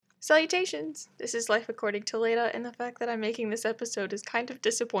Salutations! This is Life According to Leda, and the fact that I'm making this episode is kind of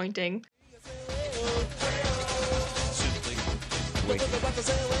disappointing.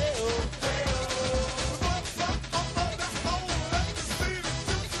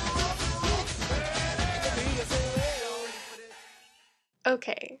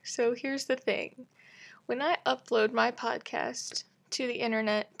 Okay, so here's the thing. When I upload my podcast to the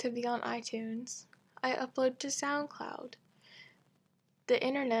internet to be on iTunes, I upload to SoundCloud. The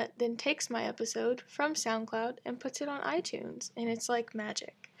internet then takes my episode from SoundCloud and puts it on iTunes, and it's like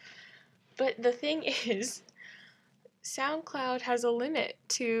magic. But the thing is, SoundCloud has a limit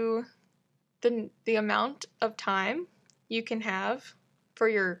to the amount of time you can have for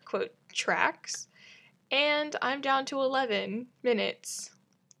your, quote, tracks, and I'm down to 11 minutes,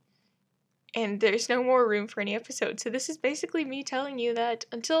 and there's no more room for any episodes. So this is basically me telling you that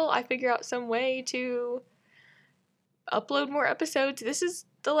until I figure out some way to upload more episodes, this is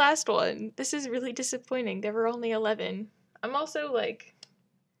the last one. This is really disappointing. There were only 11. I'm also,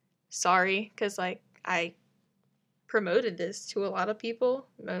 sorry, because, I promoted this to a lot of people,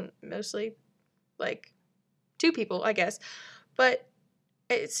 mostly, 2 people, I guess, but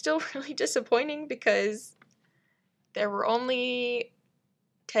it's still really disappointing because there were only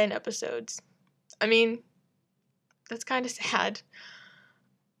 10 episodes. I mean, that's kind of sad.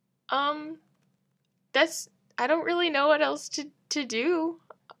 I don't really know what else to do.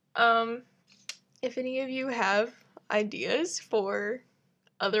 If any of you have ideas for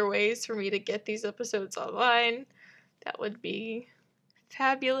other ways for me to get these episodes online, that would be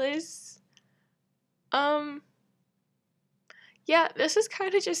fabulous. Yeah, this is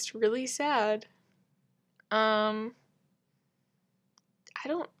kind of just really sad. I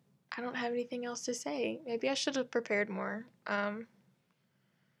don't have anything else to say. Maybe I should have prepared more.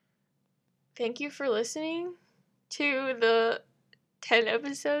 Thank you for listening to the 10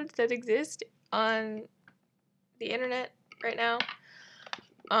 episodes that exist on the internet right now.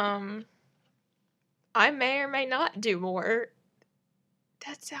 I may or may not do more.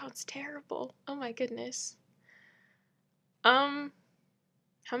 That sounds terrible. Oh my goodness. How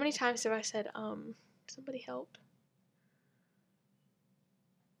many times have I said, somebody help?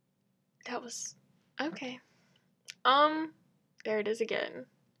 That was, okay. There it is again.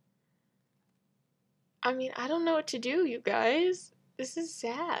 I mean, I don't know what to do, you guys. This is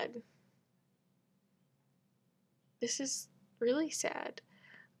sad. This is really sad.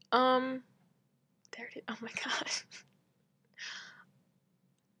 There it is. Oh my god.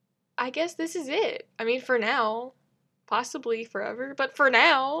 I guess this is it. I mean, for now. Possibly forever, but for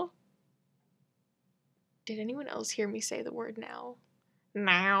now. Did anyone else hear me say the word now?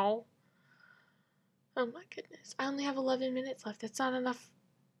 Now. Oh my goodness. I only have 11 minutes left. That's not enough.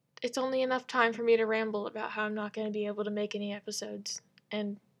 It's only enough time for me to ramble about how I'm not going to be able to make any episodes.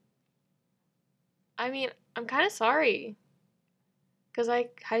 And I mean, I'm kind of sorry. Because I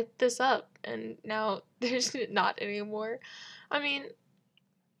hyped this up and now there's not anymore. I mean,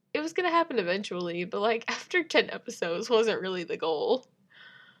 it was going to happen eventually, but after 10 episodes wasn't really the goal.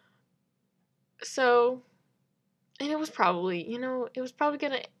 So, and it was probably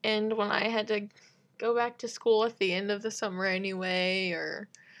going to end when I had to go back to school at the end of the summer anyway, or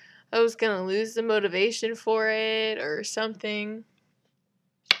I was going to lose the motivation for it or something.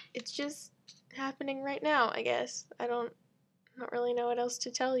 It's just happening right now, I guess. I don't really know what else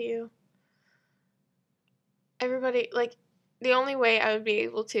to tell you. Everybody, the only way I would be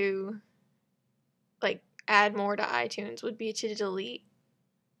able to, add more to iTunes would be to delete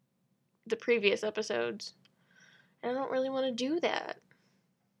the previous episodes. And I don't really want to do that.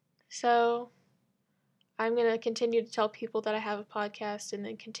 So, I'm going to continue to tell people that I have a podcast and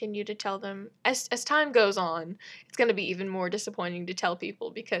then continue to tell them. As time goes on, it's going to be even more disappointing to tell people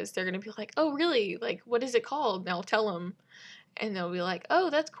because they're going to be like, oh, really? What is it called? And I'll tell them. And they'll be like,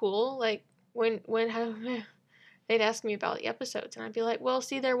 oh, that's cool. When they'd ask me about the episodes. And I'd be like, well,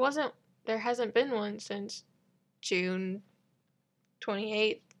 see, there hasn't been one since June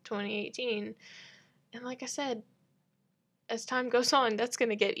 28th, 2018. And like I said, as time goes on, that's going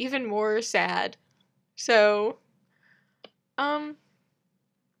to get even more sad. So,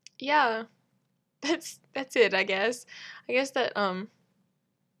 yeah, that's it, I guess. I guess that,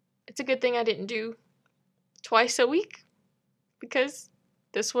 it's a good thing I didn't do twice a week, because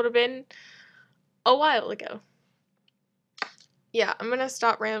this would have been a while ago. Yeah, I'm gonna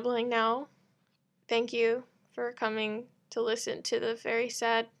stop rambling now. Thank you for coming to listen to the very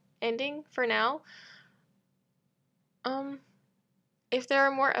sad ending for now. If there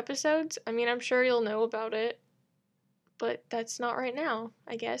are more episodes, I mean, I'm sure you'll know about it, but that's not right now,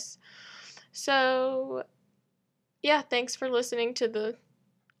 I guess. So, yeah, thanks for listening to the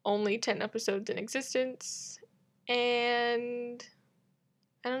only 10 episodes in existence. And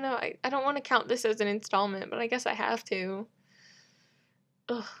I don't know, I don't want to count this as an installment, but I guess I have to.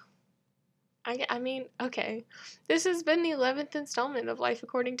 Ugh. I mean, okay. This has been the 11th installment of Life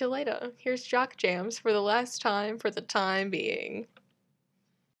According to Leda. Here's Jock Jams for the last time for the time being.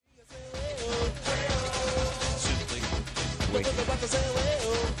 Wait.